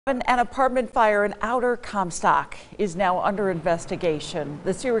An apartment fire in Outer Comstock is now under investigation.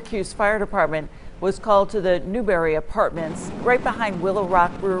 The Syracuse Fire Department was called to the Newberry Apartments right behind Willow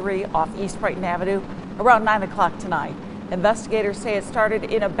Rock Brewery off East Brighton Avenue around 9 o'clock tonight. Investigators say it started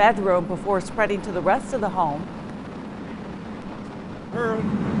in a bedroom before spreading to the rest of the home. Her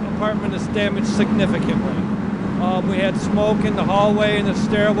apartment is damaged significantly. We had smoke in the hallway and the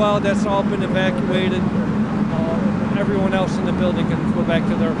stairwell. That's all been evacuated. Everyone else in the building can go back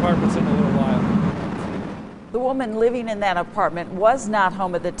to their apartments in a little while. The woman living in that apartment was not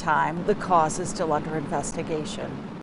home at the time. The cause is still under investigation.